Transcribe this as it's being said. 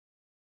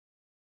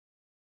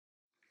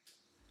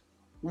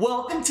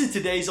Welcome to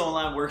today's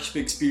online worship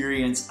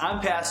experience. I'm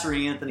Pastor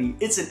Anthony.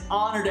 It's an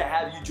honor to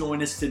have you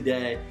join us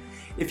today.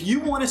 If you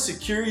want to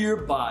secure your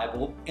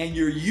Bible and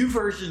your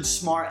YouVersion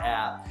Smart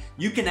app,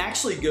 you can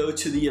actually go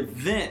to the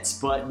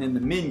Events button in the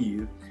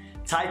menu,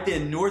 type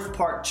in North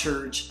Park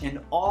Church,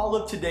 and all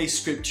of today's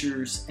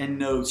scriptures and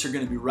notes are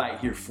going to be right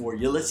here for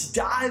you. Let's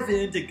dive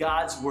into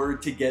God's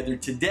Word together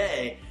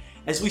today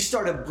as we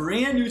start a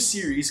brand new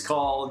series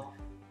called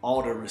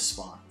Auto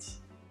Response.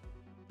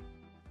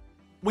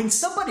 When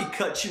somebody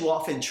cuts you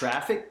off in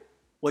traffic,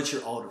 what's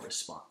your auto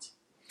response?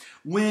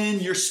 When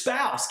your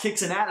spouse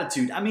kicks an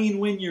attitude,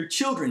 when your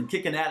children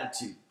kick an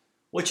attitude,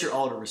 what's your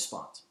auto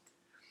response?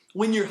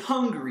 When you're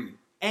hungry,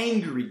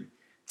 angry,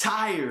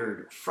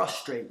 tired,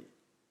 frustrated,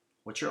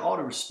 what's your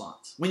auto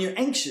response? When you're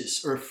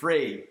anxious or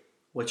afraid,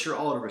 what's your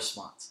auto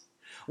response?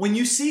 When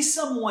you see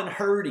someone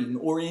hurting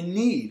or in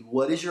need,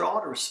 what is your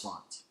auto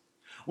response?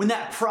 When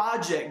that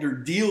project or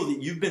deal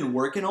that you've been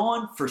working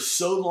on for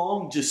so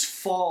long just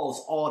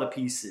falls all to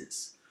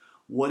pieces,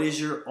 what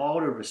is your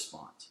auto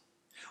response?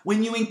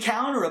 When you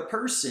encounter a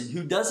person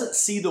who doesn't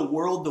see the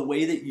world the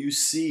way that you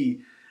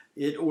see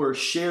it or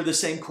share the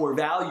same core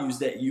values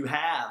that you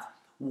have,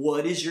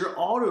 what is your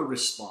auto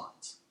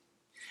response?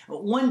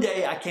 One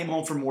day I came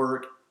home from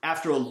work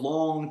after a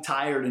long,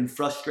 tired, and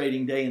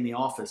frustrating day in the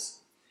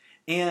office,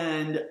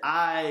 and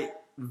I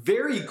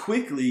very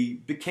quickly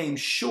became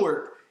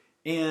short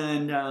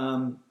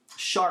and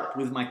sharp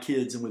with my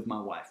kids and with my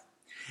wife.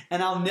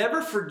 And I'll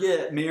never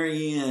forget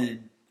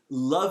Marianne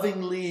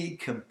lovingly,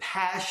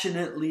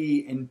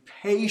 compassionately, and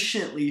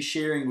patiently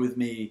sharing with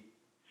me,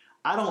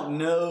 I don't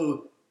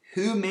know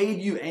who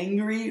made you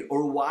angry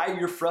or why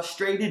you're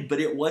frustrated, but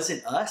it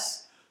wasn't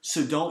us,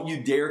 so don't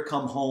you dare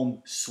come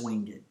home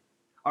swinging.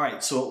 All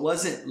right, so it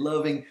wasn't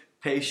loving,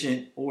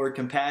 patient, or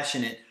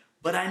compassionate,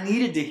 but I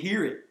needed to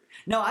hear it.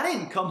 Now, I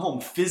didn't come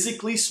home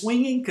physically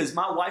swinging because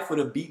my wife would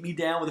have beat me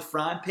down with a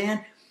frying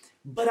pan,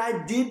 but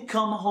I did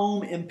come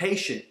home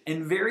impatient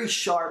and very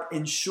sharp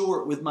and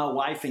short with my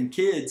wife and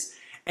kids,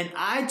 and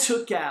I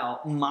took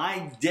out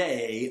my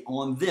day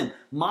on them.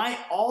 My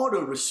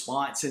auto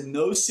response in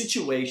those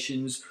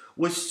situations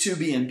was to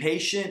be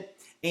impatient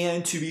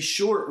and to be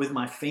short with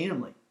my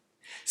family.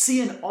 See,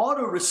 an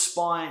auto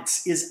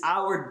response is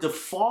our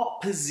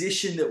default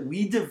position that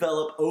we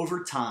develop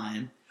over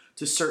time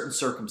to certain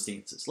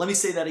circumstances. Let me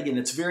say that again.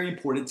 It's very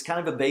important. It's kind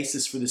of a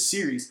basis for this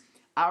series.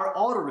 Our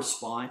auto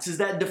response is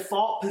that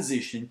default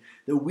position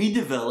that we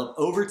develop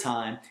over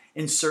time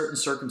in certain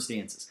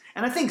circumstances.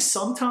 And I think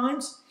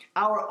sometimes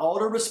our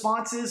auto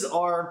responses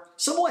are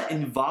somewhat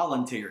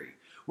involuntary.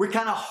 We're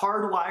kind of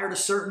hardwired a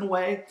certain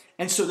way,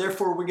 and so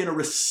therefore we're going to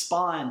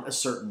respond a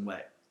certain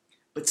way.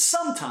 But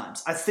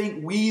sometimes I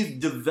think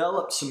we've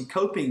developed some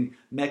coping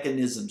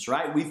mechanisms,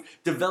 right? We've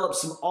developed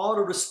some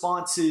auto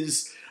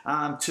responses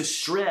to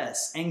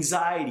stress,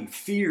 anxiety,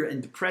 fear,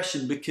 and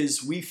depression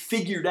because we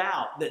figured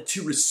out that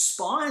to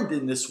respond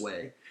in this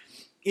way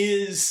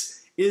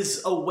is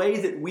a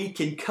way that we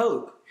can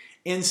cope.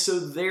 And so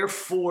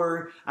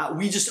therefore,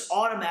 we just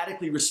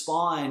automatically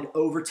respond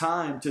over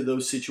time to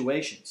those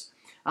situations.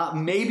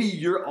 Maybe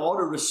your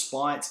auto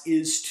response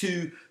is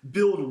to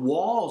build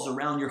walls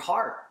around your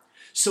heart.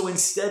 So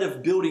instead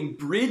of building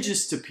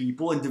bridges to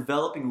people and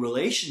developing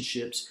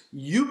relationships,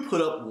 you put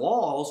up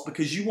walls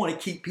because you want to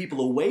keep people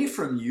away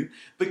from you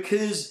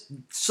because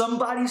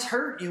somebody's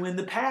hurt you in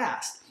the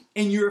past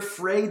and you're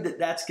afraid that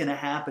that's going to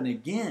happen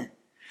again.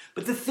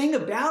 But the thing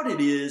about it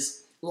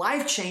is,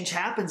 life change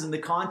happens in the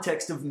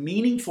context of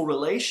meaningful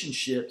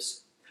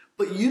relationships,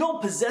 but you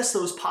don't possess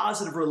those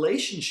positive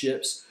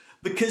relationships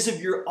because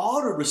of your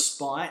auto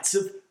response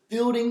of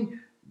building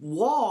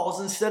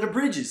walls instead of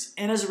bridges.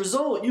 And as a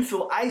result, you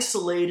feel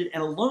isolated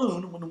and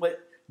alone when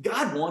what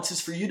God wants is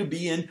for you to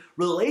be in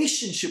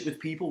relationship with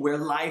people where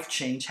life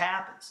change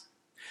happens.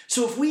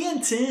 So if we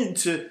intend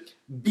to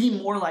be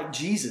more like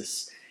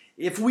Jesus,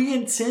 if we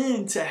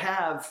intend to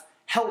have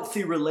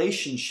healthy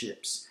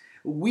relationships,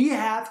 we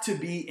have to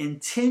be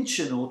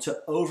intentional to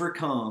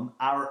overcome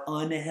our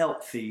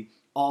unhealthy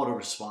auto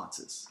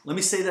responses. Let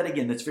me say that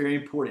again. That's very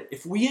important.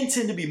 If we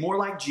intend to be more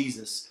like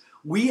Jesus,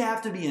 we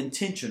have to be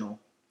intentional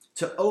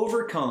to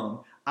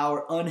overcome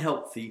our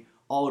unhealthy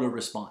auto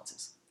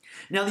responses.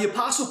 Now, the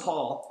Apostle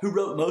Paul, who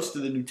wrote most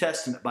of the New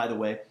Testament, by the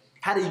way,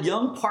 had a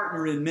young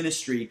partner in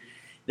ministry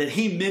that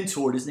he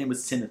mentored. His name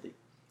was Timothy.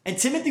 And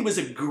Timothy was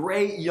a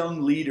great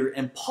young leader,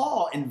 and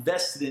Paul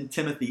invested in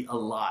Timothy a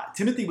lot.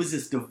 Timothy was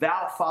this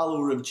devout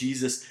follower of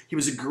Jesus. He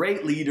was a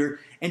great leader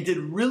and did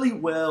really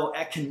well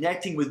at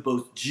connecting with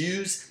both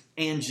Jews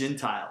and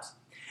Gentiles.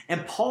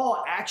 And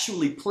Paul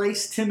actually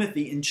placed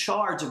Timothy in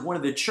charge of one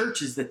of the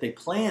churches that they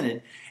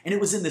planted, and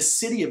it was in the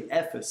city of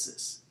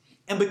Ephesus.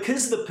 And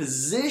because of the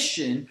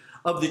position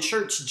of the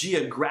church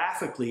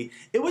geographically,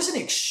 it was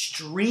an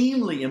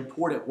extremely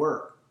important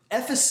work.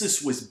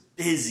 Ephesus was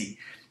busy,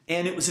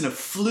 and it was an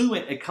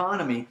affluent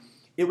economy.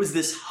 It was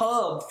this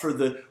hub for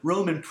the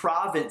Roman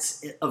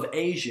province of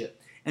Asia.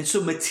 And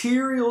so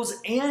materials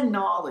and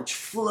knowledge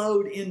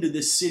flowed into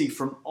this city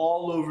from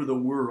all over the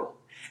world.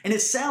 And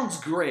it sounds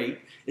great.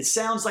 It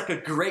sounds like a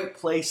great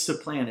place to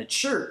plant a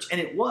church, and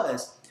it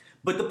was.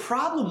 But the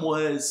problem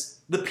was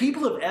the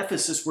people of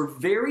Ephesus were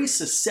very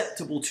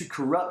susceptible to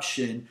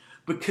corruption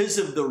because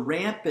of the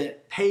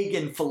rampant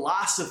pagan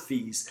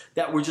philosophies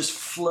that were just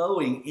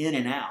flowing in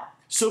and out.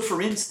 So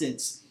for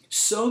instance,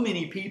 so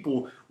many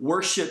people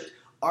worshiped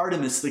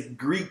Artemis, the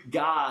Greek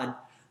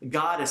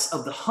goddess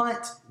of the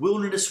hunt,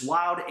 wilderness,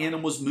 wild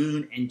animals,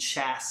 moon, and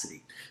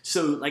chastity.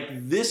 So like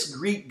this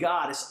Greek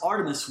goddess,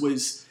 Artemis,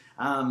 was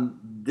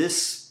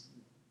this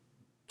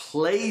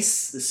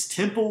place, this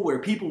temple where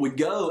people would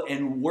go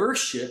and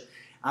worship,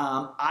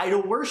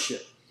 idol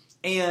worship.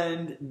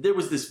 And there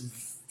was this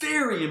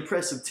very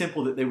impressive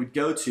temple that they would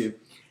go to.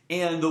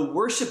 And the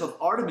worship of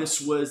Artemis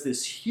was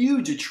this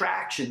huge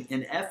attraction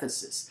in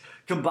Ephesus,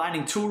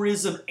 combining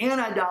tourism and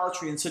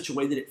idolatry in such a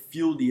way that it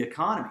fueled the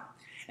economy.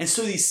 And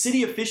so these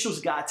city officials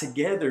got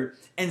together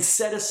and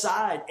set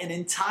aside an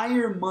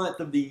entire month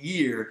of the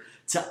year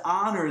to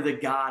honor the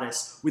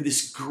goddess with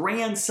this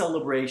grand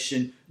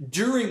celebration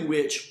during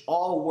which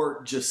all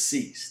work just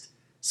ceased.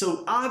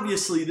 So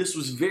obviously this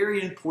was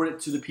very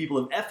important to the people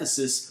of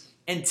Ephesus,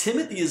 and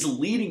Timothy is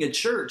leading a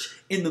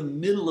church in the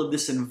middle of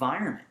this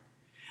environment.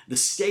 The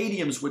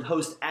stadiums would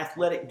host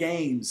athletic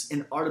games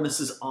in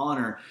Artemis's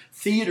honor.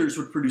 Theaters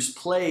would produce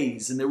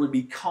plays, and there would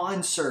be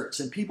concerts,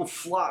 and people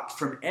flocked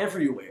from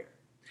everywhere.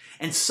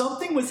 And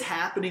something was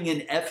happening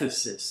in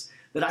Ephesus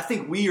that I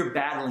think we are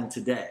battling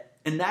today.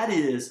 And that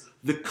is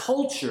the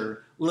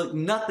culture looked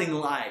nothing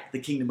like the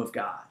kingdom of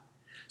God.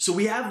 So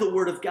we have the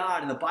Word of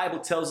God, and the Bible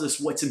tells us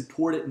what's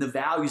important and the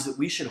values that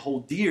we should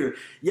hold dear.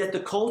 Yet the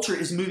culture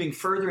is moving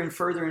further and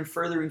further and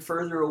further and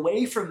further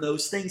away from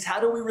those things. How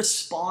do we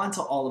respond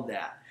to all of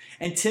that?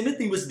 And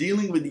Timothy was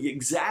dealing with the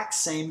exact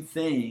same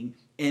thing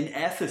in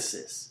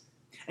Ephesus.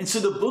 And so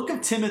the book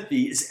of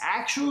Timothy is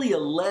actually a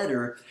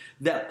letter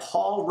that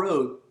Paul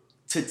wrote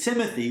to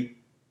Timothy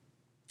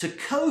to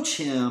coach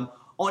him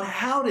on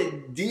how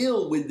to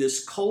deal with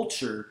this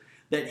culture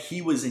that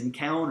he was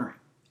encountering.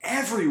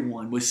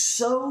 Everyone was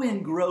so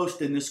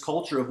engrossed in this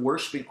culture of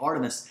worshiping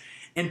Artemis,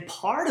 and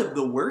part of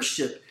the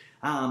worship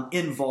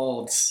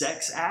involved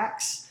sex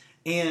acts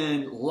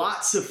and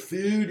lots of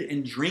food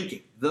and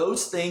drinking.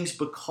 Those things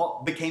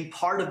became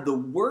part of the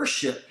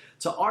worship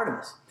to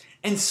Artemis.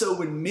 And so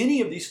when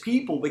many of these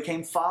people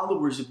became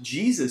followers of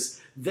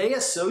Jesus, they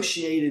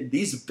associated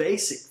these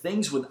basic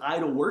things with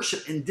idol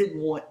worship and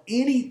didn't want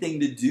anything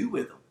to do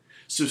with them.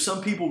 So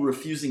some people were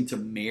refusing to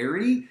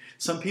marry.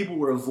 Some people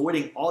were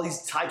avoiding all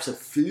these types of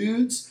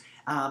foods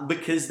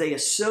because they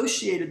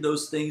associated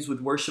those things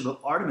with worship of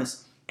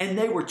Artemis, and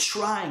they were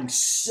trying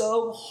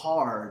so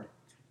hard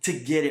to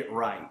get it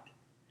right.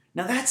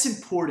 Now that's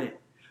important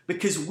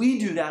because we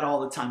do that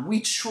all the time. We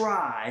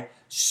try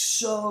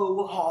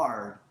so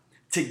hard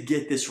to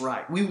get this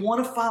right. We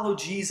want to follow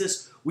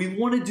Jesus. We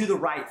want to do the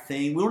right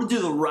thing. We want to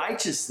do the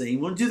righteous thing.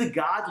 We want to do the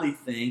godly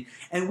thing.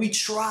 And we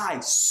try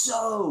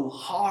so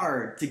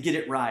hard to get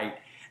it right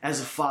as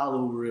a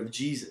follower of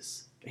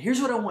Jesus. But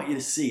here's what I want you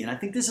to see. And I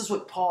think this is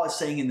what Paul is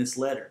saying in this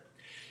letter.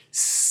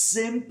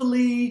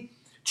 Simply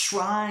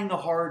trying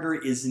harder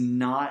is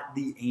not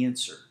the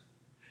answer.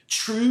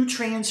 True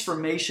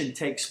transformation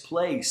takes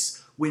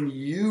place when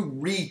you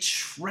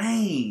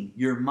retrain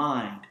your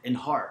mind and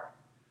heart.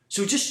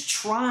 So just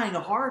trying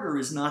harder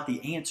is not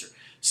the answer.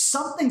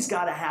 Something's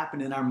got to happen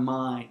in our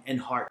mind and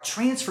heart.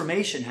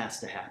 Transformation has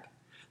to happen.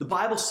 The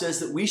Bible says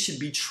that we should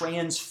be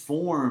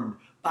transformed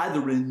by the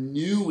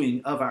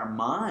renewing of our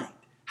mind.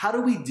 How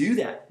do we do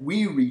that?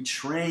 We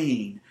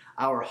retrain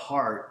our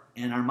heart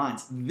and our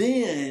minds.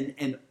 Then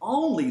and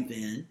only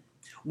then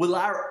will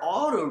our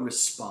auto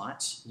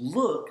response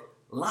look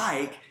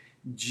like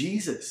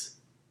Jesus.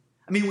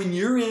 I mean, when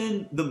you're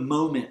in the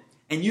moment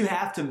and you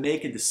have to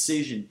make a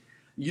decision,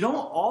 you don't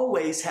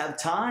always have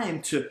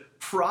time to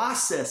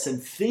process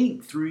and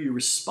think through your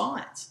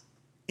response.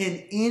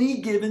 In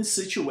any given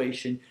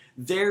situation,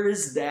 there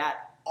is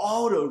that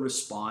auto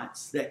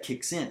response that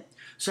kicks in.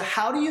 So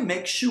how do you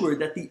make sure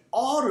that the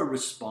auto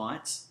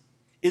response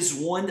is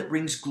one that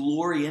brings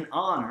glory and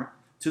honor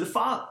to the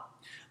Father?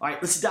 All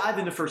right, let's dive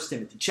into 1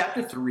 Timothy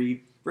chapter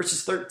 3,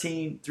 verses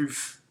 13 through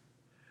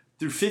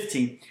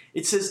 15.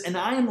 It says, "And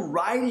I am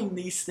writing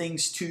these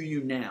things to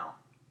you now,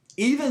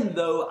 even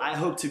though I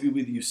hope to be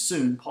with you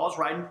soon." Paul's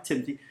writing to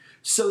Timothy,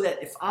 "so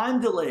that if I'm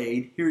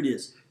delayed," here it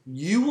is,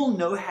 "you will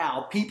know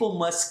how people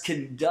must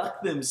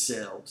conduct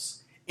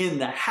themselves in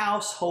the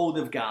household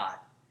of God.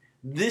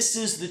 This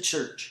is the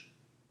church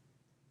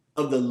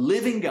of the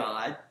living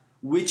God,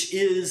 which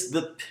is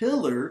the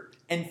pillar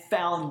and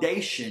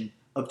foundation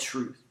of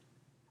truth."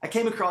 I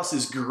came across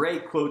this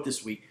great quote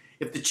this week.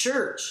 If the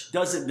church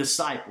doesn't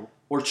disciple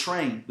or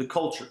train the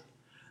culture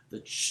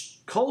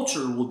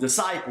culture will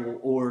disciple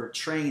or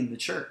train the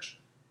church.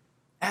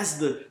 As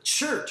the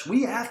church,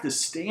 we have to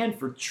stand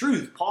for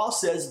truth. Paul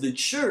says the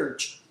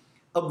church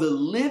of the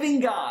living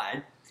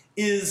God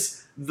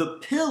is the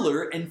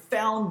pillar and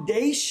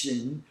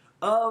foundation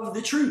of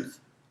the truth.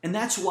 And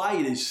that's why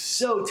it is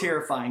so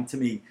terrifying to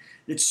me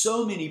that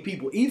so many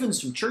people, even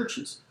some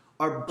churches,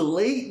 are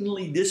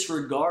blatantly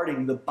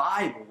disregarding the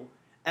Bible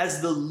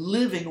as the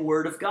living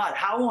Word of God.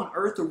 How on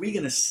earth are we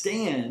going to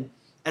stand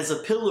as a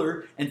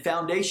pillar and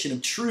foundation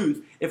of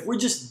truth if we're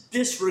just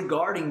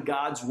disregarding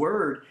God's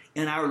Word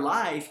in our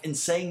life and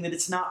saying that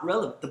it's not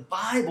relevant? The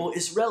Bible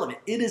is relevant.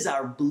 It is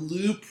our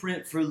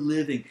blueprint for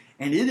living,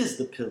 and it is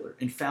the pillar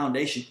and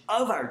foundation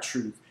of our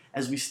truth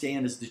as we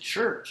stand as the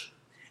church.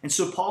 And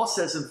so Paul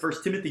says in 1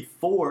 Timothy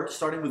 4,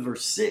 starting with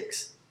verse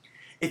 6,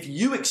 if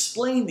you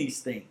explain these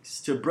things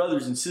to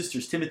brothers and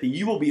sisters, Timothy,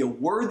 you will be a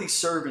worthy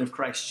servant of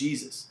Christ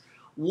Jesus,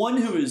 one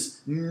who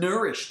is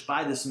nourished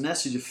by this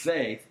message of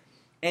faith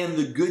and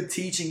the good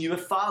teaching you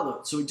have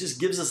followed. So it just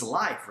gives us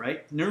life,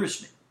 right?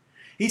 Nourishment.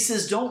 He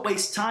says, don't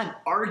waste time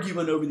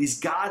arguing over these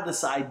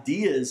godless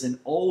ideas and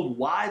old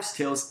wives'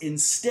 tales.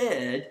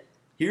 Instead,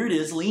 here it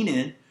is, lean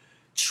in,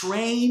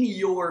 train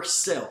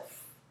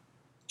yourself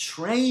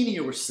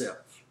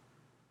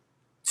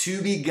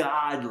to be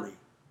godly.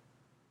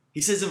 He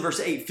says in verse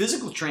 8,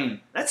 physical training,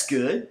 that's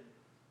good,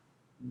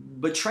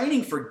 but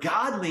training for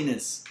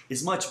godliness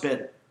is much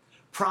better,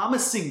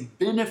 promising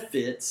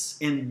benefits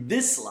in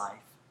this life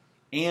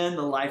and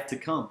the life to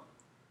come.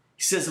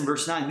 He says in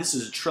verse 9, this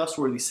is a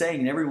trustworthy saying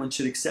and everyone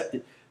should accept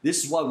it.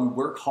 This is why we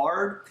work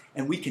hard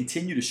and we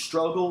continue to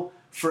struggle,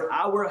 for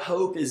our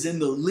hope is in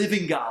the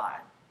living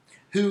God,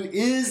 who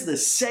is the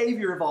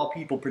Savior of all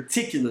people,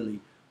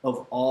 particularly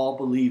of all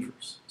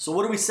believers. So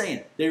what are we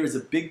saying? There is a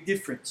big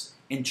difference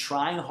in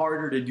trying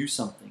harder to do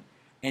something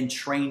and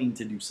training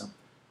to do something.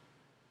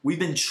 We've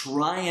been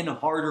trying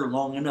harder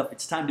long enough.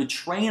 It's time to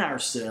train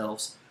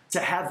ourselves to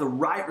have the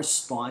right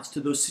response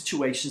to those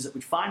situations that we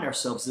find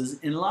ourselves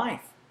in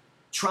life.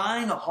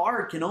 Trying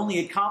hard can only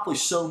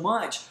accomplish so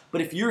much,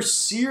 but if you're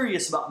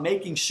serious about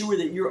making sure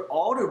that your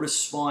auto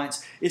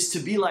response is to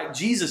be like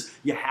Jesus,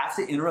 you have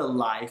to enter a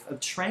life of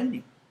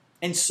training.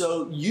 And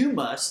so you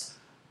must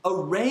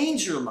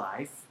arrange your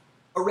life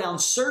around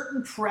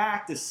certain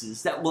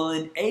practices that will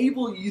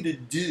enable you to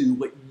do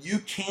what you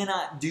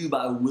cannot do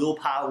by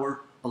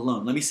willpower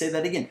alone. Let me say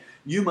that again.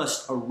 You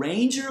must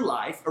arrange your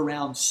life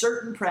around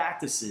certain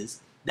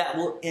practices that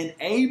will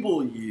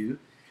enable you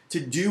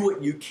to do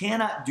what you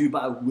cannot do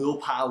by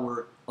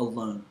willpower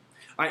alone.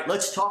 All right,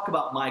 let's talk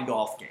about my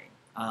golf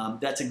game.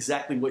 That's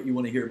exactly what you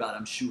want to hear about,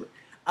 I'm sure.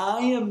 I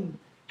am,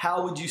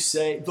 how would you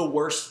say, the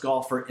worst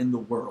golfer in the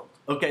world.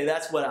 Okay,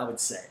 that's what I would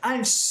say.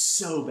 I'm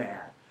so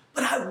bad,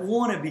 but I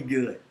want to be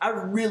good. I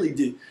really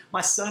do.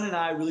 My son and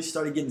I really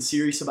started getting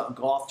serious about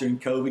golf during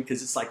COVID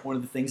because it's like one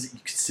of the things that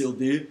you can still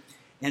do.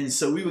 And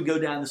so we would go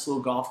down this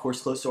little golf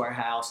course close to our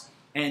house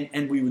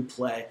and we would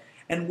play.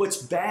 And what's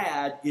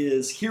bad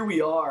is here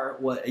we are,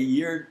 a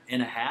year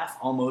and a half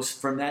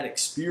almost from that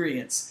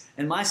experience.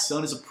 And my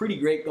son is a pretty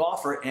great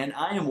golfer and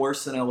I am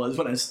worse than I was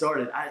when I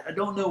started. I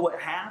don't know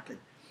what happened.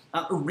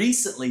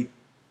 Recently,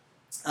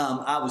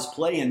 I was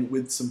playing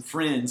with some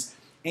friends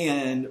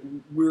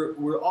and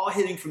we're all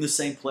hitting from the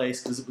same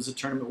place because it was a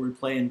tournament we were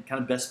playing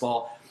kind of best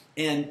ball.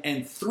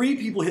 And 3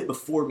 people hit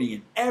before me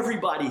and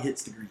everybody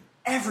hits the green.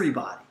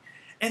 Everybody.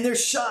 And their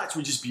shots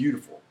were just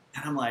beautiful.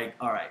 And I'm like,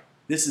 all right,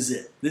 this is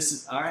it. This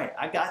is, all right,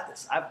 I got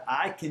this.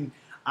 I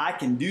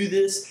can do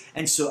this.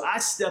 And so I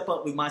step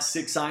up with my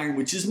 6-iron,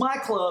 which is my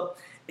club,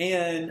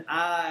 and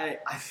I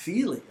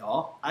feel it,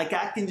 y'all. Like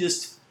I can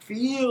just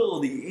feel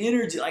the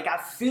energy. Like I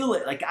feel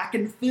it. Like I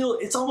can feel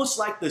it. It's almost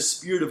like the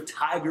spirit of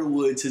Tiger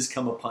Woods has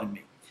come upon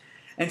me.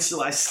 And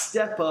so I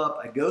step up,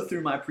 I go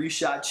through my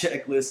pre-shot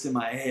checklist in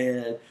my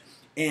head,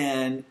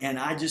 and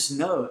I just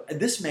know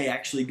this may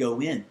actually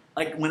go in.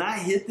 Like when I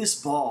hit this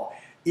ball,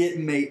 it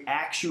may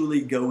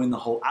actually go in the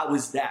hole. I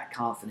was that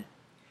confident.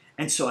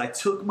 And so I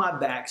took my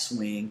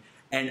backswing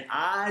and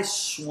I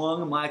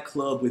swung my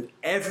club with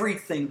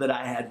everything that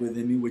I had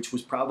within me, which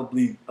was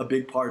probably a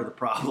big part of the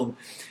problem.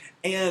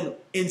 And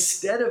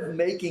instead of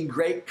making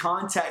great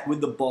contact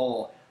with the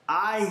ball,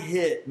 I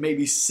hit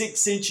maybe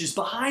 6 inches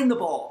behind the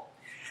ball.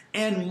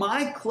 And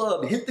my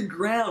club hit the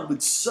ground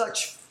with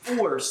such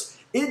force,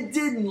 it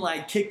didn't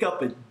like kick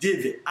up a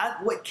divot.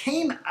 What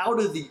came out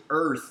of the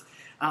earth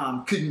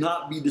could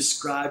not be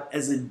described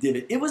as a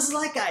divot. It was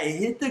like I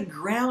hit the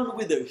ground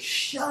with a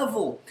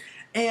shovel.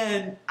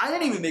 And I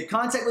didn't even make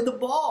contact with the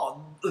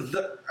ball.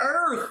 The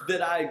earth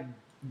that I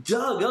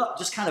dug up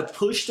just kind of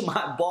pushed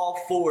my ball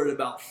forward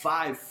about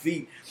 5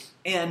 feet.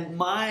 And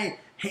my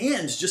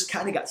hands just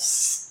kind of got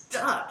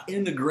stuck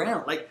in the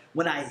ground. Like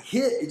when I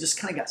hit, it just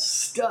kind of got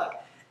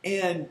stuck.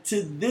 And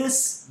to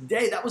this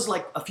day, that was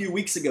like a few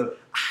weeks ago,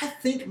 I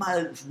think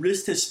my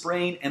wrist has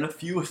sprained and a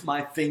few of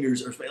my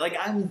fingers are sprained. Like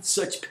I'm in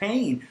such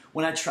pain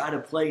when I try to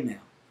play now.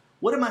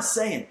 What am I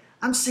saying?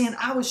 I'm saying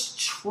I was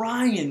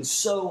trying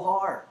so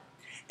hard.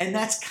 And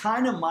that's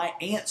kind of my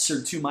answer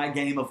to my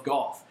game of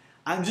golf.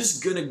 I'm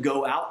just going to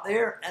go out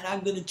there and I'm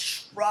going to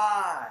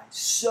try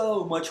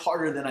so much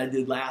harder than I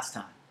did last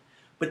time.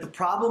 But the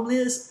problem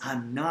is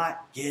I'm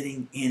not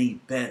getting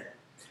any better.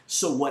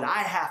 So what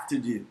I have to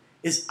do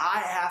is I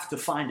have to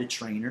find a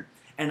trainer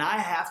and I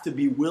have to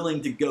be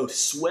willing to go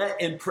sweat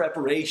in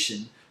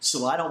preparation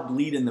so I don't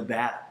bleed in the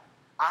battle.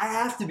 I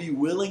have to be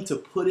willing to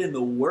put in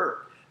the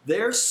work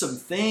there's some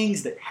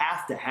things that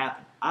have to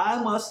happen.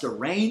 I must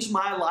arrange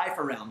my life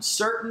around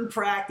certain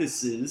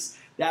practices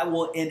that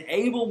will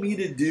enable me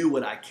to do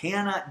what I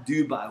cannot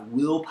do by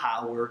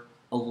willpower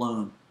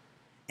alone.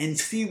 And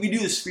see, we do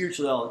this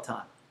spiritually all the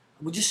time.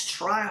 We just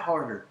try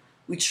harder.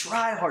 We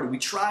try harder. We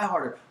try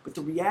harder. But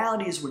the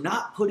reality is we're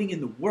not putting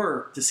in the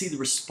work to see the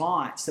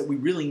response that we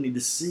really need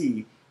to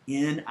see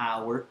in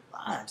our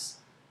lives.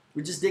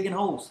 We're just digging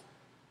holes.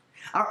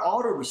 Our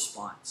auto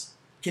response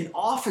can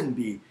often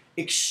be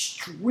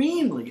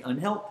extremely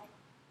unhealthy.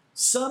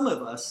 Some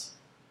of us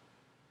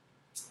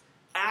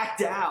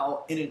act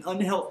out in an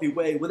unhealthy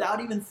way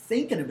without even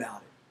thinking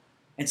about it.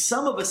 And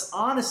some of us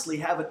honestly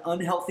have an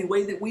unhealthy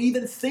way that we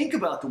even think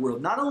about the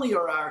world. Not only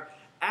are our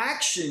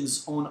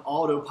actions on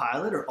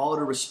autopilot or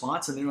auto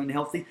response and they're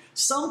unhealthy,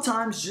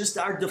 sometimes just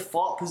our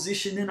default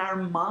position in our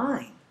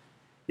mind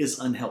is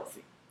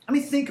unhealthy. I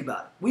mean, think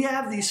about it. We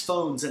have these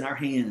phones in our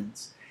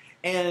hands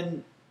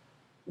and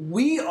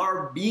we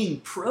are being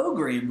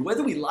programmed,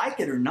 whether we like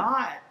it or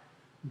not,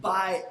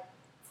 by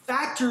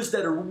factors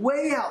that are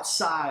way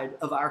outside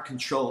of our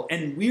control.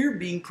 And we're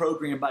being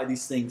programmed by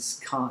these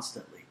things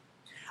constantly.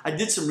 I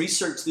did some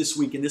research this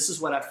week, and this is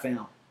what I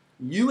found.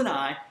 You and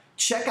I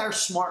check our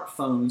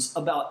smartphones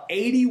about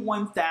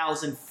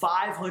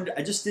 81,500.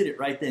 I just did it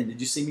right then.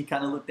 Did you see me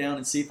kind of look down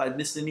and see if I'd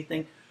missed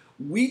anything?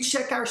 We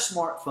check our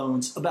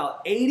smartphones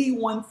about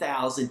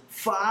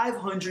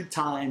 81,500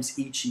 times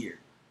each year.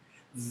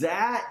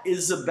 That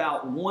is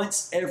about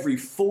once every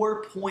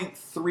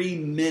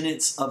 4.3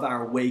 minutes of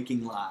our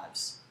waking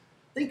lives.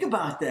 Think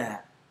about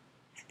that.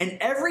 And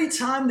every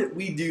time that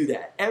we do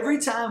that, every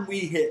time we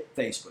hit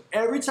Facebook,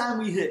 every time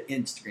we hit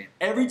Instagram,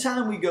 every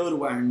time we go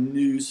to our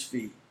news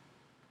feed,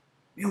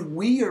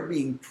 we are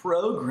being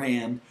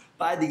programmed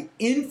by the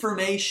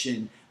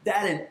information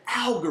that an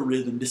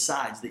algorithm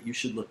decides that you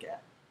should look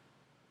at.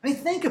 I mean,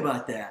 think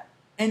about that.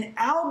 An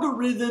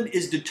algorithm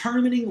is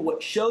determining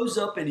what shows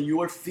up in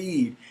your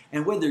feed,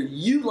 and whether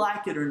you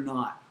like it or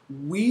not,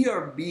 we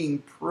are being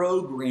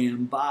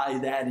programmed by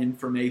that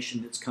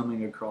information that's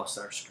coming across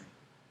our screen.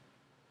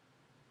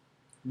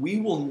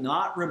 We will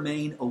not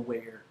remain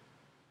aware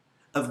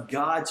of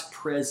God's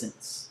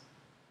presence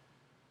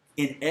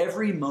in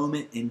every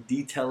moment and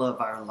detail of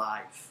our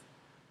life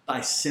by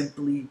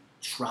simply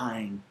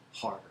trying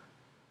harder.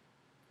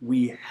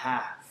 We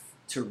have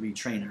to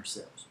retrain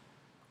ourselves.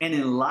 And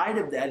in light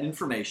of that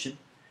information,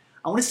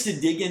 I want us to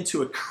dig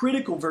into a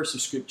critical verse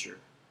of Scripture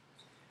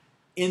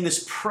in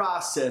this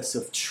process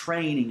of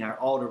training our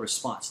auto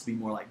response to be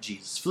more like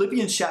Jesus.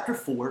 Philippians chapter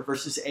 4,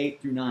 verses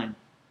 8 through 9.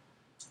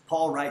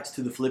 Paul writes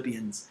to the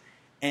Philippians,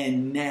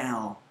 and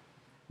now,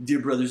 dear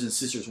brothers and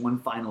sisters, one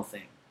final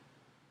thing.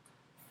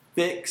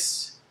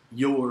 Fix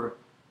your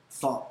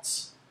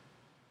thoughts.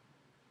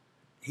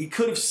 He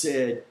could have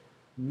said,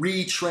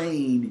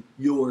 retrain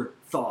your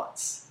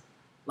thoughts.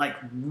 Like,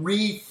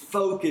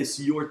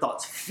 refocus your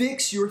thoughts.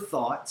 Fix your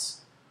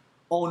thoughts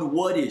on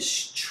what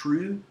is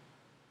true,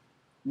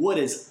 what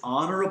is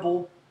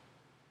honorable,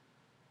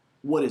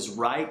 what is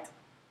right,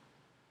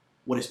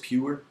 what is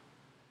pure,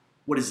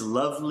 what is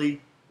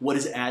lovely, what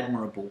is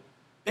admirable.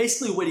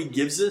 Basically, what he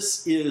gives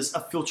us is a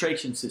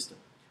filtration system.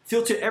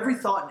 Filter every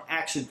thought and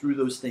action through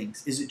those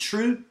things. Is it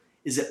true?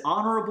 Is it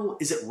honorable?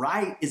 Is it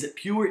right? Is it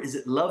pure? Is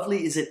it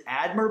lovely? Is it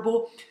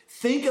admirable?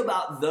 Think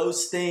about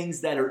those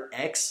things that are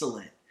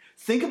excellent.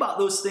 Think about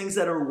those things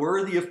that are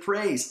worthy of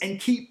praise and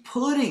keep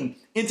putting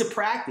into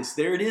practice.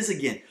 There it is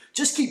again.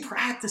 Just keep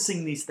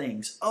practicing these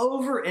things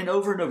over and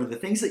over and over. The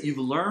things that you've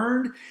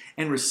learned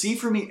and received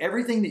from me,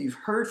 everything that you've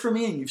heard from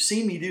me and you've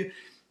seen me do,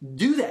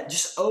 do that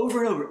just over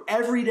and over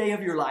every day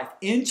of your life.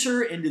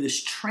 Enter into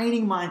this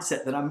training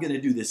mindset that I'm going to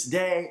do this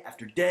day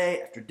after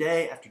day after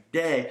day after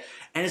day.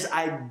 And as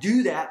I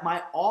do that,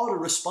 my auto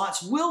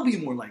response will be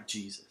more like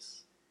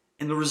Jesus.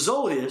 And the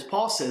result is,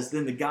 Paul says,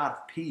 then the God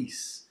of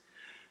peace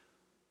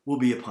will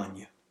be upon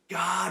you.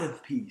 God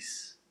of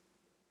peace.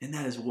 And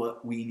that is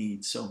what we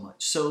need so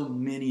much. So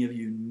many of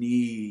you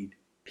need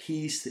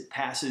peace that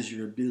passes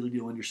your ability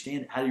to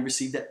understand it. How do you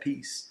receive that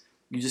peace?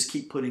 You just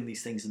keep putting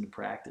these things into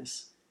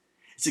practice.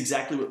 It's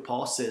exactly what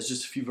Paul says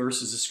just a few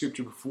verses of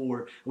scripture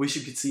before. I wish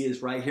you could see it.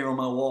 It's right here on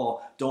my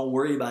wall. Don't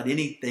worry about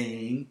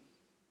anything,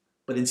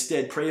 but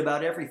instead pray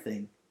about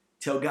everything.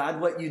 Tell God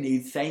what you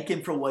need. Thank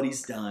Him for what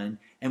He's done.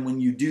 And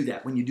when you do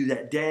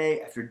that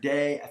day after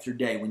day after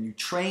day, when you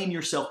train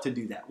yourself to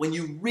do that, when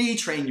you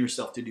retrain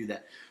yourself to do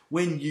that,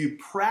 when you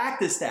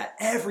practice that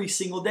every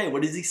single day,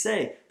 what does He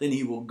say? Then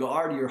He will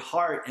guard your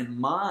heart and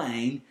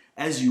mind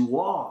as you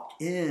walk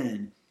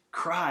in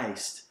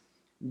Christ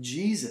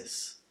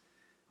Jesus.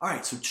 All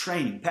right, so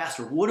training.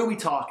 Pastor, what are we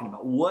talking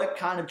about? What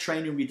kind of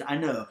training I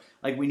know,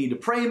 like we need to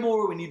pray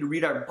more, we need to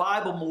read our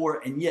Bible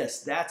more, and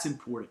yes, that's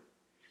important.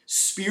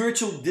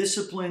 Spiritual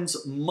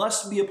disciplines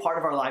must be a part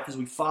of our life as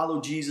we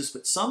follow Jesus,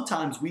 but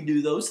sometimes we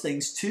do those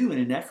things too in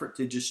an effort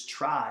to just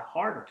try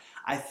harder.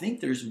 I think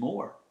there's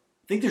more.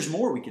 I think there's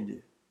more we can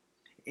do.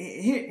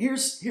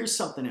 Here's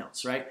something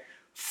else, right?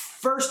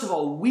 First of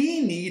all,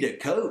 we need a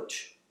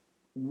coach.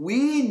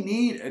 We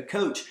need a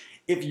coach.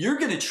 If you're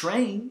going to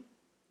train,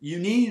 You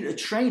need a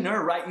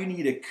trainer, right? You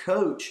need a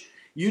coach.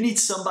 You need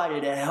somebody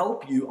to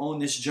help you on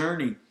this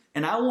journey.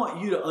 And I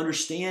want you to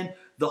understand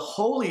the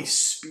Holy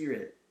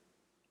Spirit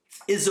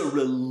is a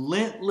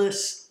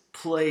relentless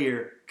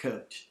player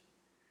coach.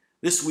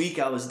 This week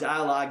I was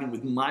dialoguing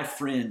with my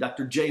friend,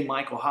 Dr. J.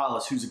 Michael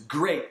Hollis, who's a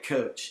great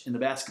coach in the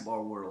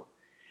basketball world.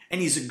 And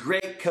he's a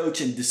great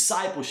coach in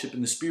discipleship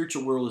in the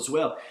spiritual world as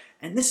well.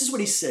 And this is what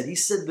he said. He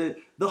said that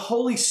the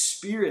Holy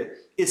Spirit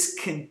is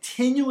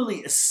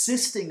continually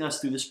assisting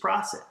us through this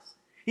process.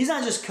 He's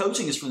not just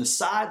coaching us from the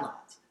sidelines.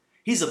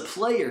 He's a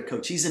player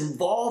coach. He's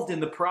involved in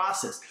the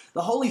process.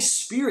 The Holy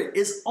Spirit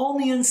is on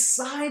the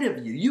inside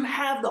of you. You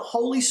have the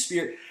Holy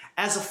Spirit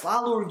as a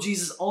follower of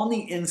Jesus on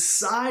the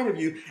inside of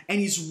you, and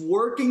he's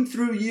working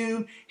through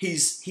you.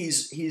 He's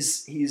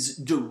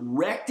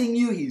directing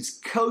you. He's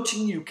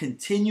coaching you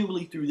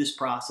continually through this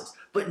process,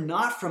 but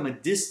not from a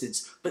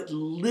distance, but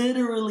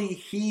literally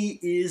he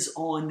is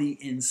on the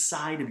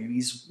inside of you.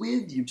 He's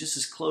with you just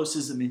as close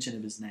as the mention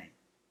of his name.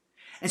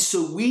 And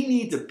so we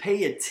need to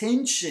pay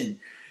attention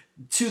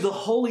to the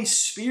Holy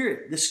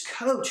Spirit, this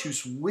coach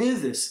who's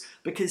with us,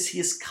 because he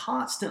is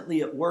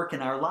constantly at work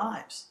in our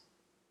lives.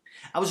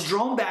 I was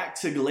drawn back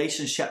to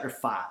Galatians chapter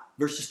 5,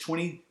 verses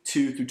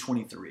 22 through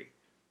 23.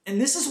 And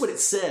this is what it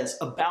says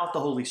about the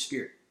Holy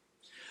Spirit.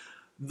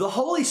 The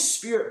Holy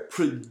Spirit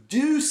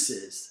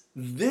produces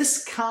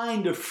this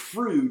kind of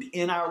fruit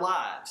in our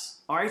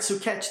lives. All right, so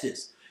catch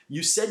this.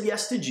 You said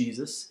yes to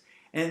Jesus,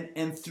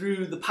 and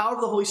through the power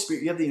of the Holy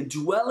Spirit, you have the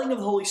indwelling of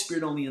the Holy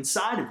Spirit on the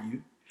inside of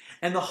you,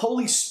 and the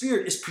Holy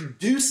Spirit is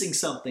producing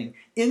something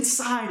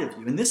inside of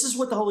you. And this is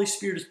what the Holy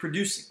Spirit is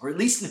producing, or at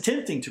least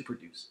attempting to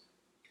produce.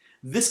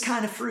 This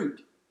kind of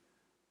fruit: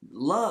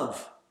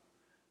 love,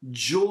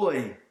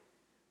 joy,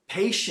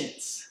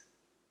 patience,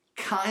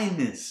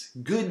 kindness,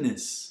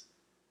 goodness,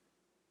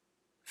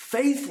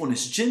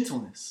 faithfulness,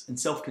 gentleness, and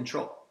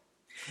self-control.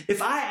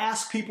 If I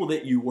ask people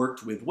that you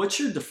worked with, what's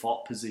your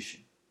default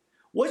position?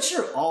 What's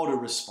your auto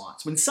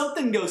response? When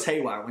something goes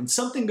haywire, when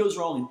something goes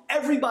wrong and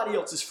everybody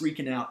else is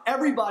freaking out,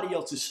 everybody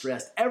else is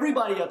stressed,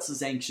 everybody else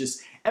is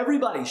anxious,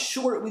 everybody's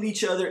short with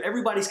each other,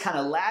 everybody's kind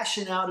of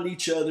lashing out at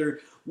each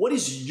other, what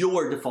is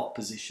your default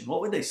position?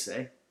 What would they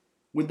say?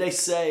 Would they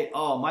say,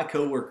 oh, my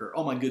coworker,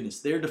 oh my goodness,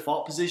 their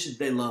default position,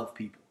 they love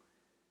people.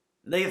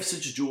 They have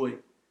such joy.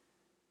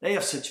 They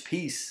have such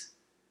peace.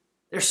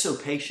 They're so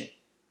patient.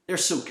 They're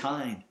so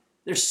kind.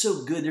 They're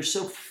so good. They're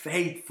so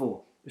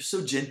faithful. They're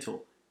so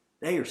gentle.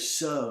 They are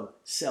so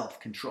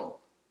self-controlled.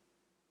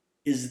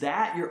 Is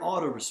that your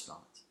auto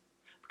response?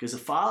 Because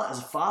as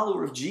a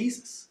follower of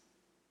Jesus,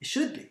 it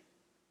should be.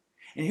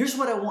 And here's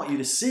what I want you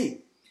to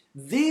see.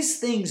 These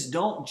things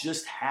don't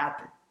just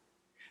happen.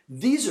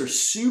 These are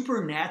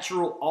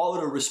supernatural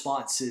auto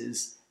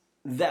responses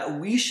that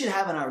we should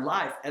have in our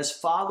life as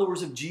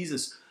followers of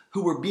Jesus,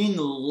 who are being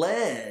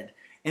led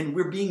and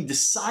we're being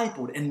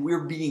discipled and we're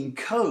being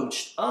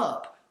coached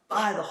up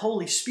by the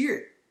Holy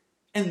Spirit.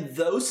 And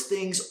those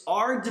things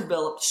are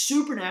developed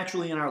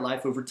supernaturally in our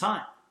life over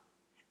time.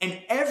 And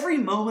every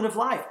moment of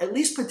life, at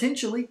least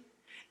potentially,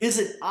 is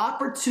an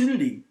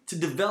opportunity to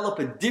develop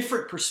a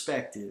different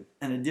perspective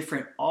and a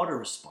different auto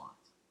response.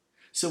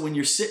 So when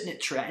you're sitting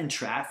in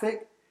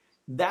traffic,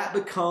 that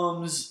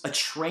becomes a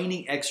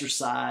training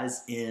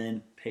exercise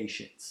in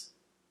patience.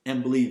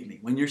 And believe me,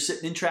 when you're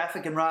sitting in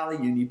traffic in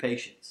Raleigh, you need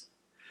patience.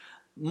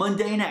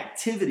 Mundane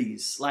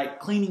activities like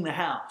cleaning the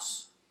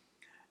house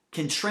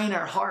can train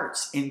our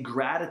hearts in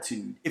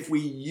gratitude if we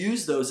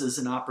use those as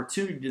an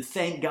opportunity to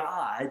thank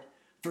God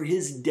for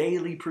his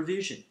daily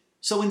provision.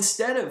 So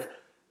instead of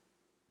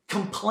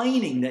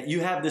complaining that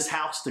you have this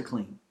house to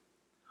clean,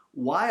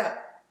 why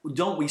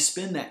don't we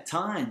spend that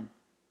time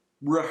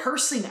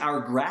rehearsing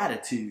our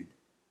gratitude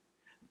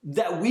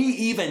that we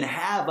even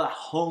have a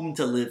home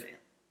to live in?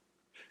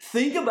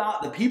 Think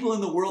about the people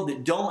in the world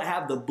that don't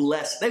have the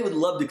blessing. They would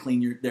love to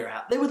clean their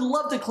house. They would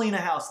love to clean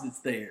a house that's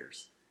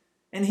theirs.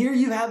 And here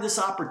you have this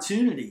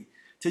opportunity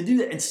to do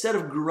that. Instead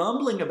of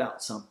grumbling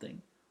about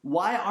something,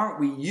 why aren't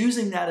we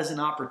using that as an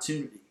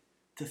opportunity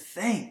to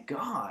thank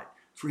God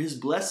for his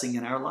blessing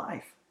in our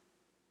life?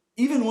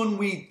 Even when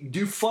we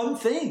do fun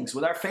things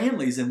with our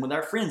families and with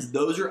our friends,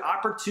 those are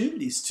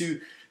opportunities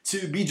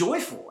to be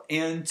joyful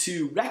and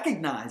to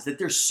recognize that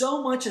there's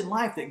so much in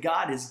life that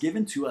God has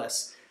given to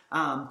us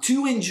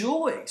to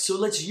enjoy. So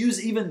let's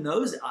use even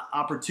those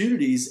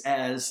opportunities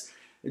as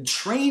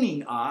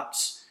training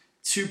ops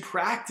to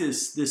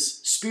practice this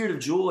spirit of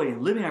joy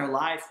and living our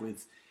life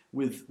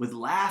with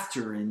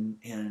laughter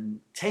and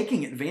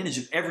taking advantage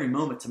of every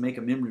moment to make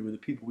a memory with the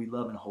people we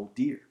love and hold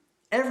dear.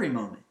 Every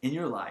moment in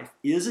your life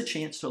is a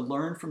chance to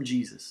learn from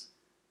Jesus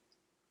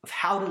of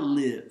how to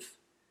live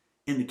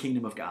in the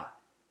kingdom of God.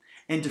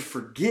 And to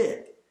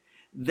forget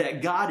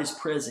that God is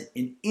present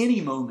in any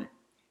moment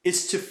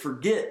is to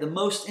forget the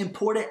most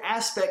important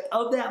aspect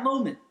of that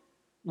moment.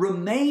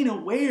 Remain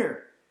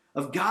aware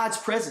of God's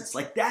presence.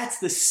 Like, that's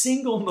the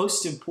single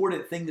most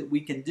important thing that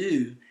we can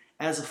do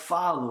as a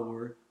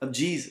follower of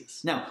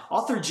Jesus. Now,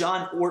 author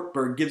John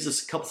Ortberg gives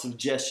us a couple of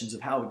suggestions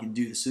of how we can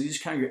do this. So these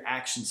are kind of your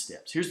action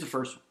steps. Here's the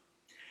first one.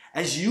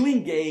 As you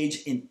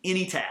engage in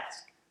any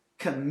task,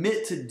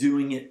 commit to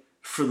doing it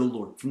for the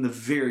Lord from the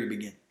very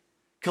beginning.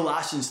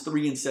 Colossians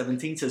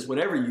 3:17 says,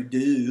 whatever you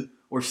do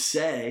or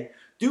say,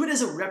 do it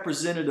as a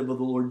representative of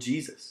the Lord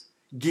Jesus,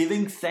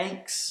 giving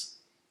thanks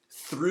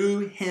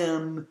through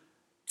him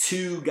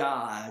to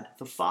God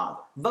the Father.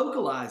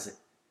 Vocalize it.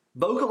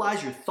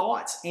 Vocalize your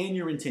thoughts and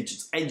your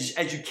intentions.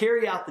 As you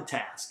carry out the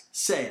task,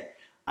 say,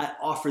 I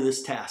offer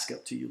this task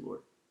up to you,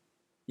 Lord.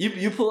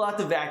 You pull out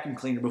the vacuum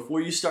cleaner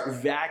before you start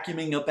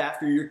vacuuming up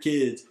after your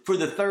kids for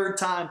the third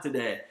time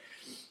today.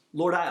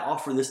 Lord, I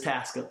offer this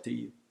task up to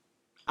you.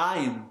 I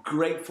am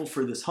grateful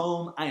for this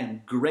home. I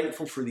am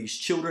grateful for these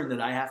children that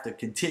I have to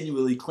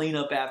continually clean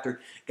up after.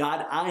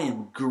 God, I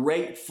am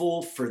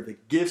grateful for the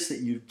gifts that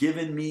you've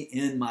given me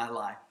in my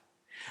life.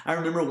 I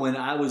remember when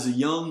I was a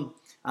young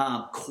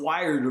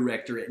choir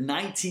director at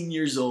 19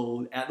 years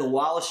old at the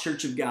Wallace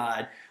Church of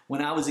God.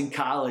 When I was in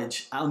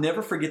college, I'll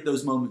never forget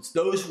those moments.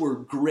 Those were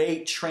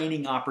great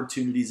training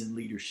opportunities in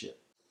leadership.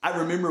 I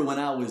remember when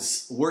I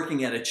was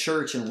working at a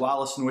church in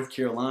Wallace, North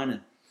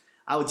Carolina,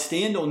 I would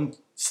stand on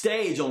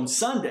stage on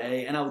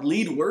Sunday and I would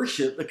lead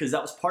worship because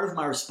that was part of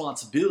my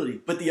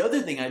responsibility. But the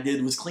other thing I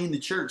did was clean the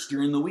church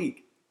during the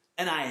week.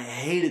 And I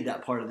hated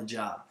that part of the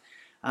job.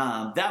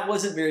 That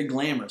wasn't very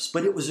glamorous,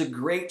 but it was a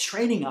great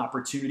training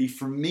opportunity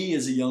for me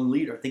as a young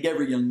leader. I think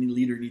every young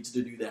leader needs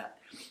to do that.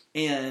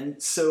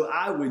 And so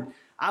I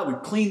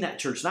would clean that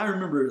church. And I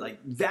remember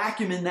like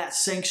vacuuming that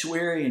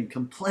sanctuary and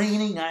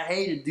complaining. I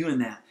hated doing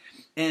that.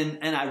 And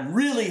I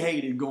really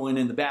hated going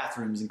in the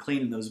bathrooms and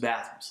cleaning those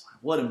bathrooms.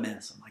 What a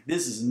mess. I'm like,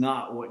 this is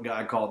not what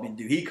God called me to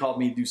do. He called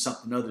me to do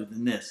something other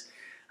than this.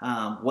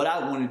 What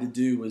I wanted to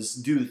do was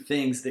do the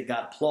things that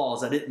got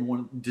applause. I didn't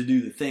want to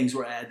do the things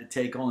where I had to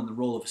take on the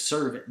role of a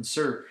servant and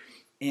serve.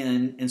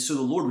 And so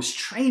the Lord was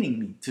training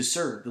me to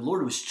serve. The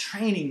Lord was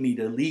training me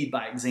to lead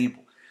by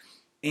example.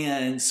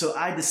 And so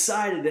I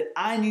decided that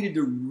I needed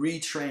to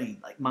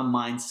retrain like my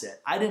mindset.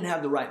 I didn't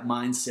have the right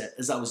mindset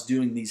as I was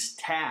doing these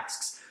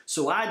tasks.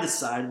 So I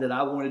decided that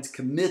I wanted to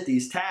commit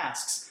these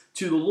tasks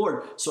to the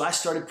Lord. So I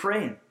started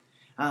praying.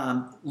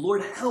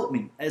 Lord, help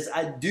me as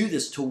I do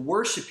this to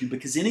worship you,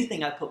 because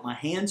anything I put my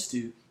hands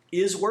to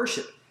is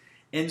worship.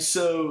 And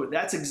so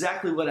that's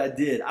exactly what I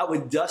did. I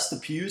would dust the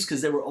pews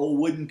because they were old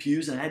wooden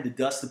pews and I had to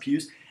dust the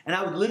pews. And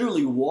I would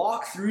literally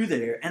walk through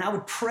there and I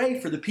would pray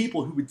for the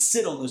people who would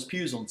sit on those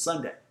pews on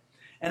Sunday.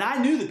 And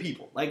I knew the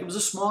people. Like it was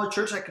a smaller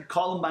church, I could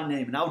call them by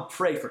name. And I would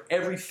pray for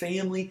every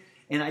family,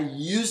 and I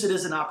used it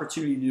as an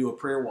opportunity to do a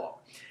prayer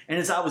walk. And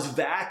as I was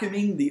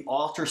vacuuming the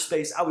altar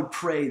space, I would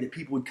pray that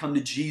people would come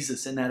to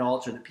Jesus in that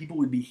altar, that people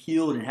would be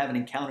healed and have an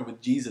encounter with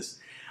Jesus.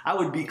 I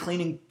would be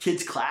cleaning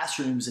kids'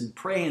 classrooms and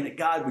praying that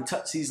God would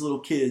touch these little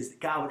kids, that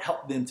God would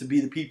help them to be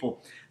the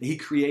people that He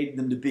created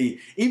them to be.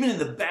 Even in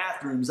the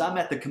bathrooms, I'm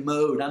at the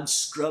commode, I'm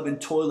scrubbing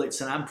toilets,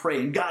 and I'm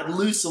praying, God,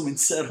 loose them and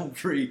set them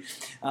free.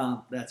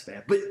 That's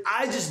bad. But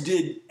I just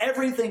did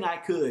everything I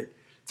could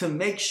to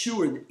make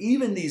sure that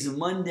even these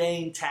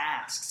mundane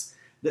tasks,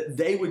 that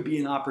they would be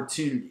an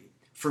opportunity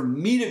for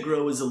me to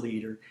grow as a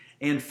leader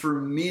and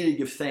for me to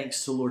give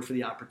thanks to the Lord for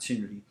the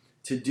opportunity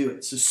to do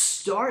it. So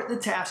start the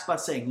task by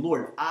saying,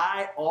 Lord,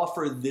 I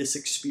offer this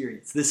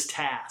experience, this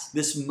task,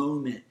 this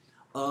moment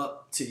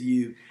up to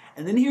you.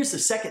 And then here's the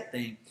second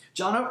thing.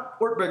 John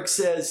Ortberg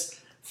says,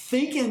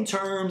 think in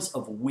terms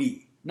of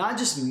we, not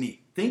just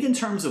me. Think in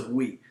terms of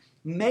we.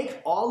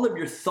 Make all of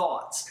your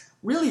thoughts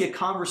really a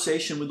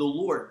conversation with the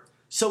Lord.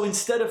 So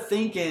instead of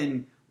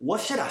thinking,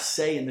 what should I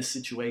say in this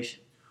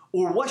situation?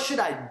 Or what should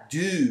I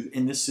do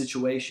in this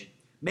situation?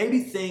 Maybe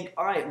think,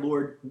 all right,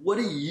 Lord, what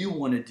do you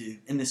want to do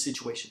in this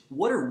situation?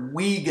 What are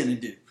we going to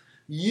do?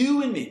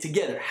 You and me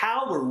together.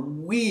 How are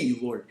we,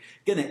 Lord,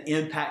 going to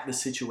impact the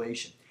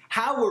situation?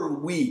 How are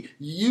we,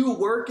 you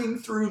working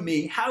through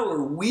me, how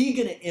are we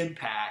going to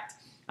impact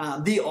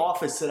the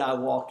office that I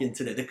walk in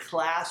today, the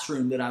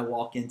classroom that I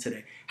walk in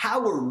today?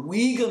 How are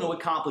we going to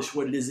accomplish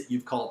what it is that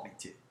you've called me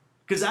to?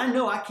 Because I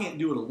know I can't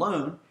do it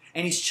alone,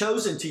 and He's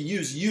chosen to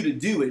use you to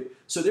do it.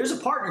 So there's a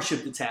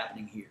partnership that's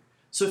happening here.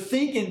 So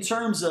think in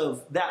terms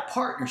of that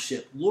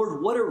partnership.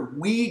 Lord, what are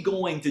we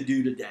going to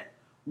do today?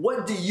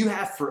 What do you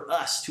have for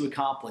us to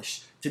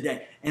accomplish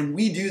today? And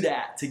we do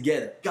that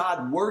together.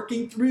 God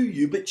working through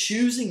you, but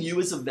choosing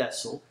you as a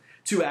vessel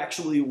to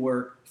actually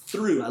work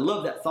through. I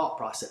love that thought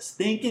process.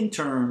 Think in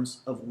terms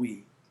of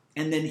we.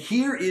 And then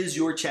here is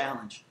your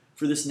challenge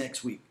for this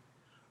next week.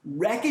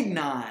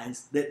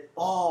 Recognize that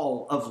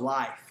all of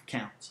life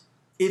counts.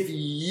 If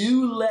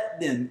you let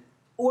them,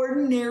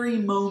 ordinary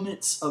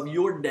moments of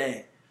your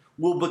day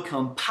will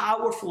become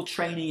powerful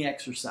training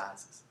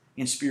exercises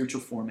in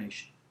spiritual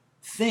formation.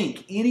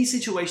 Think, any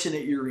situation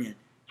that you're in,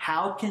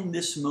 how can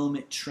this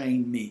moment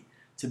train me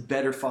to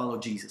better follow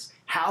Jesus?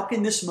 How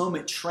can this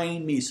moment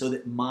train me so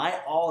that my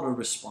altar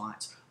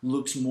response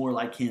looks more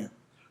like Him?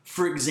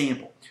 For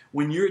example,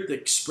 when you're at the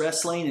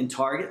express lane in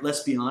Target,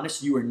 let's be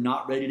honest, you are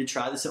not ready to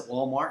try this at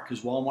Walmart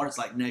because Walmart's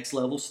like next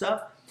level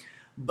stuff.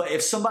 But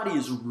if somebody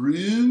is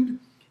rude,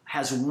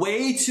 has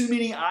way too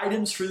many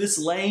items for this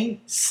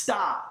lane,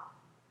 stop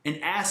and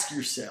ask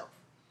yourself,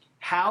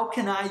 How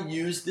can I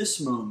use this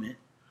moment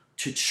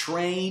to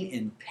train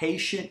in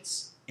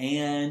patience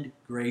and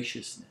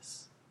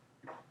graciousness?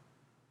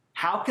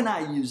 How can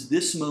I use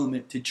this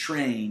moment to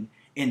train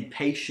in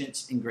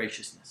patience and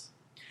graciousness?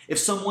 If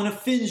someone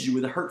offends you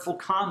with a hurtful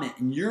comment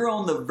and you're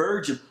on the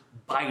verge of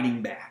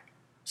biting back,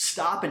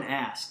 stop and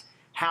ask,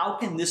 how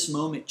can this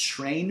moment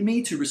train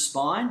me to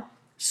respond?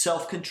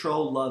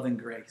 Self-control, love, and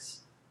grace.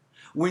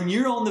 When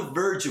you're on the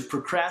verge of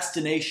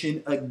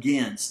procrastination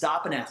again,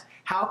 stop and ask,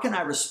 how can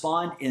I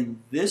respond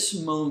in this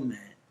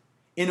moment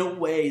in a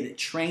way that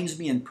trains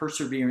me in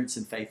perseverance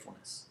and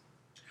faithfulness?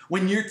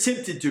 When you're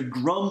tempted to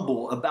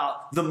grumble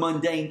about the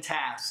mundane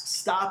tasks,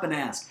 stop and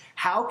ask,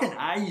 how can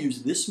I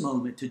use this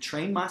moment to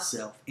train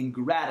myself in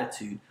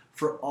gratitude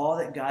for all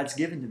that God's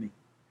given to me?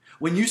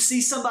 When you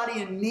see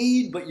somebody in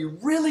need, but you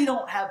really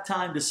don't have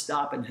time to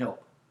stop and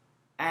help,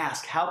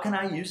 ask, how can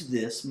I use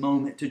this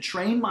moment to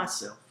train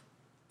myself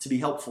to be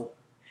helpful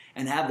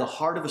and have the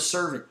heart of a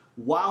servant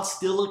while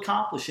still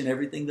accomplishing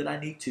everything that I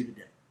need to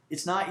today?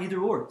 It's not either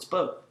or, it's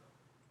both.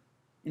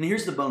 And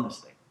here's the bonus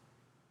thing.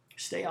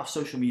 Stay off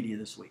social media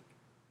this week.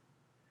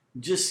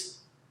 Just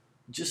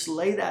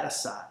lay that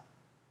aside.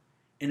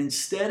 And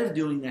instead of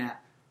doing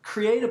that,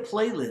 create a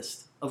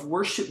playlist of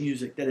worship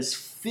music that is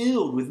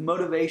filled with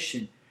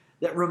motivation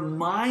that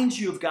reminds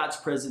you of God's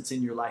presence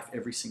in your life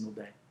every single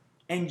day.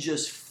 And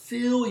just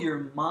fill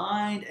your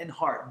mind and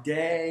heart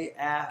day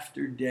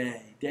after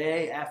day,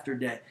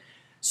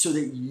 so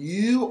that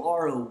you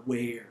are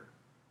aware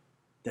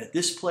that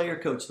this player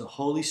coach, the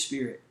Holy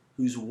Spirit,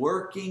 who's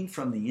working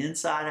from the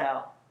inside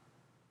out,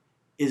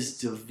 is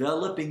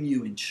developing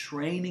you and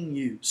training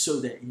you so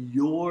that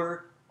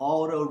your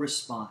auto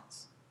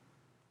response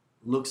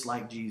looks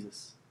like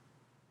Jesus.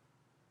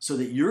 So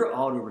that your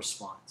auto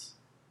response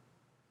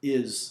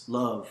is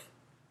love,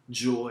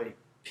 joy,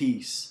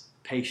 peace,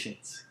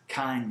 patience,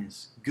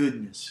 kindness,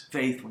 goodness,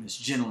 faithfulness,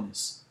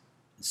 gentleness,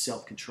 and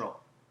self-control.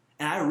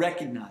 And I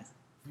recognize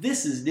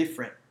this is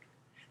different.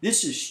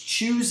 This is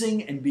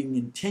choosing and being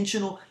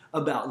intentional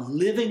about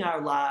living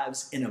our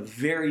lives in a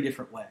very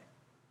different way.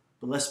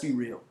 But let's be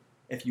real.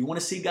 If you want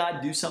to see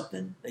God do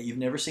something that you've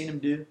never seen him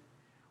do,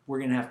 we're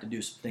going to have to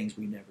do some things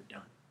we've never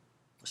done.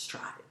 Let's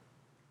try it.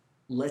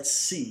 Let's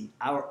see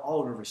our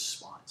auto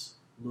response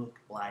look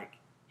like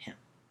him.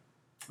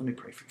 Let me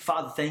pray for you.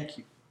 Father, thank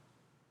you.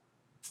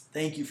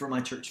 Thank you for my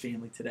church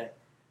family today.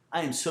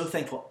 I am so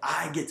thankful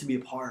I get to be a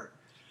part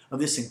of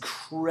this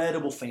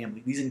incredible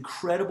family, these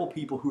incredible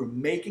people who are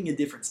making a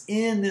difference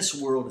in this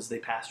world as they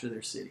pastor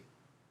their city.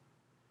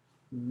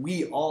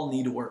 We all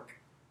need to work.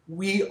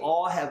 We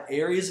all have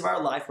areas of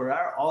our life where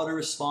our auto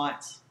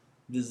response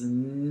does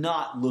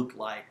not look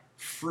like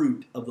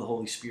fruit of the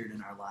Holy Spirit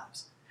in our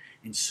lives.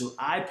 And so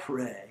I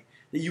pray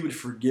that you would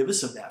forgive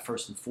us of that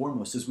first and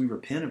foremost as we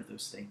repent of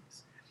those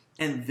things.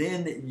 And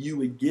then that you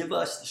would give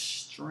us the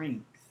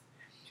strength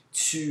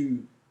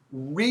to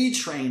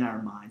retrain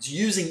our minds,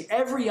 using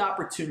every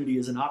opportunity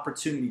as an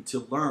opportunity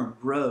to learn,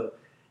 grow,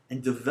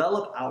 and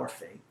develop our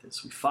faith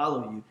as we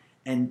follow you.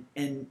 And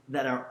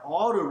that our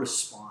auto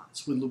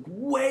response would look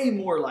way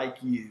more like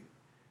you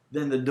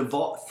than the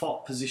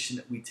default position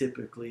that we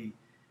typically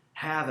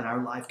have in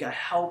our life. God,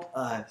 help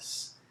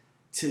us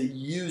to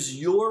use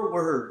your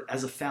word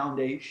as a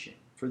foundation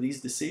for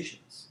these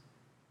decisions,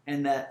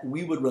 and that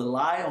we would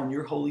rely on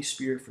your Holy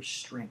Spirit for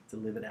strength to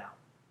live it out.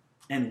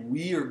 And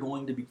we are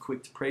going to be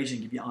quick to praise you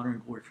and give you honor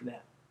and glory for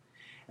that.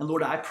 And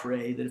Lord, I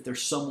pray that if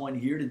there's someone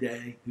here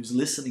today who's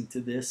listening to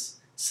this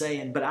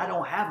saying, but I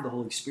don't have the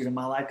Holy Spirit in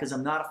my life because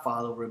I'm not a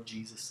follower of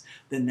Jesus,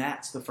 then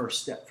that's the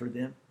first step for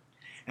them.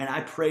 And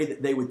I pray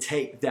that they would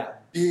take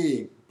that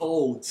big,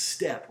 bold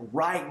step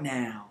right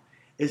now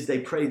as they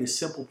pray the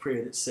simple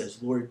prayer that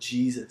says, Lord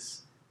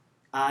Jesus,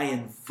 I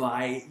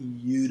invite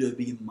you to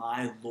be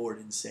my Lord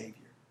and Savior.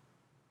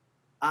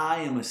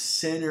 I am a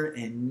sinner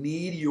and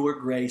need your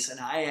grace, and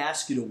I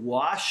ask you to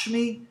wash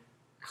me,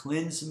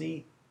 cleanse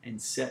me,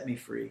 and set me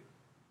free.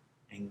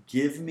 And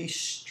give me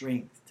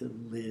strength to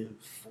live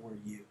for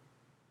you.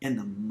 In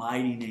the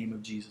mighty name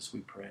of Jesus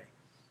we pray.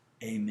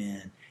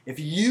 Amen. If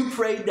you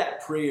prayed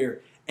that prayer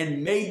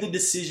and made the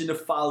decision to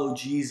follow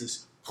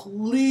Jesus,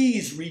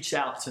 please reach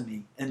out to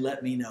me and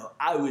let me know.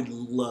 I would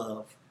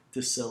love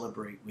to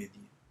celebrate with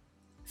you.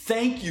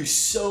 Thank you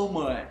so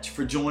much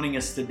for joining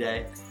us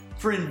today,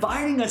 for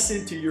inviting us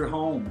into your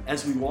home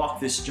as we walk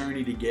this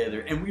journey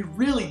together. And we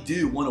really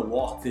do want to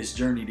walk this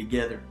journey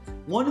together.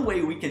 One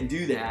way we can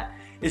do that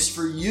is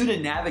for you to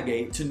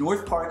navigate to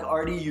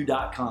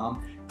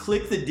northparkrdu.com,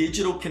 click the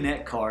digital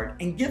connect card,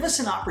 and give us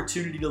an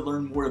opportunity to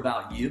learn more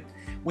about you.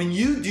 When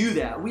you do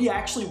that, we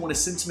actually want to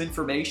send some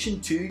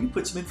information to you,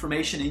 put some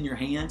information in your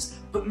hands,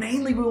 but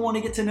mainly we want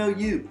to get to know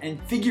you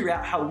and figure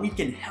out how we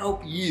can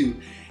help you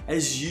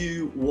as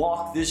you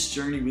walk this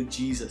journey with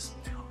Jesus.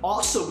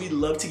 Also, we'd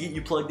love to get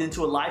you plugged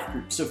into a life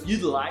group. So if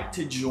you'd like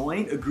to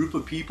join a group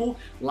of people,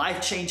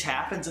 life change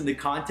happens in the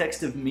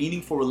context of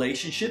meaningful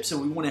relationships,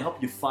 and we want to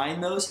help you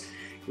find those.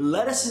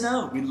 let us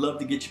know. We'd love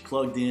to get you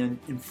plugged in.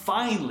 And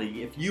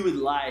finally, if you would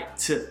like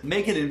to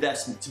make an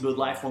investment to build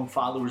lifelong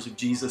followers of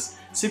Jesus,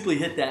 simply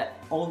hit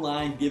that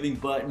online giving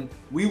button.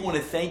 We want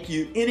to thank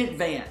you in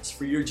advance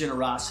for your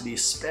generosity,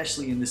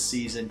 especially in this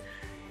season.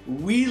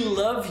 We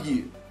love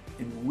you,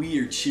 and we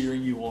are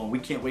cheering you on. We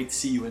can't wait to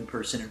see you in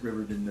person at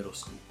Riverbend Middle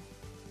School.